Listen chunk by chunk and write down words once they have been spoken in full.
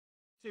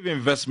Collective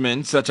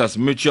investments such as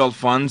mutual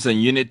funds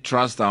and unit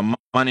trusts are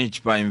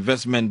managed by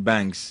investment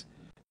banks.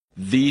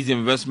 These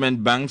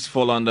investment banks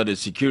fall under the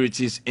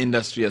Securities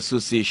Industry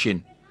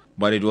Association,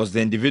 but it was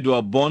the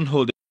Individual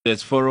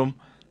Bondholders Forum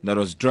that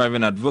was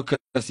driving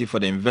advocacy for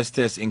the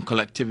investors in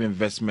collective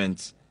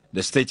investments.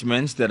 The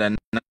statements that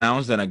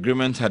announced an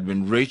agreement had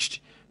been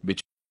reached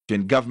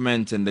between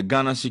government and the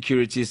Ghana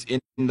Securities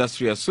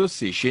Industry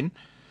Association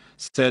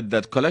said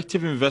that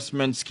collective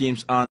investment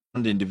schemes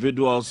and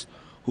individuals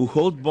who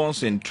hold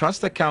bonds in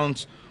trust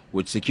accounts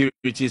with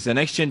Securities and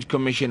Exchange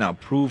Commission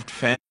approved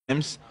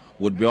firms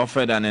would be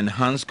offered an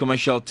enhanced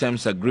commercial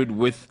terms agreed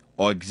with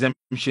or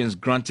exemptions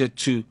granted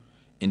to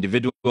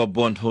individual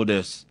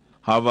bondholders.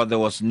 However, there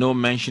was no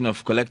mention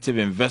of collective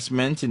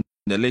investment in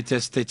the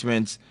latest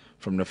statements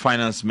from the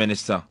Finance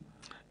Minister.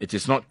 It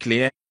is not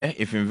clear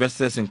if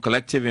investors in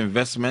collective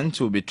investment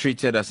will be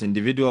treated as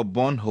individual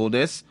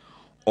bondholders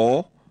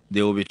or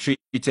they will be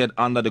treated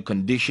under the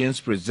conditions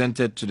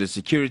presented to the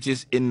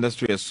Securities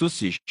Industry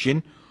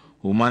Association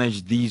who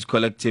manage these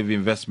collective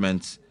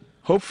investments.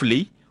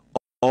 Hopefully,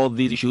 all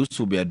these issues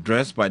will be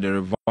addressed by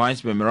the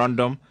revised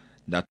memorandum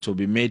that will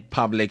be made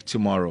public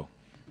tomorrow.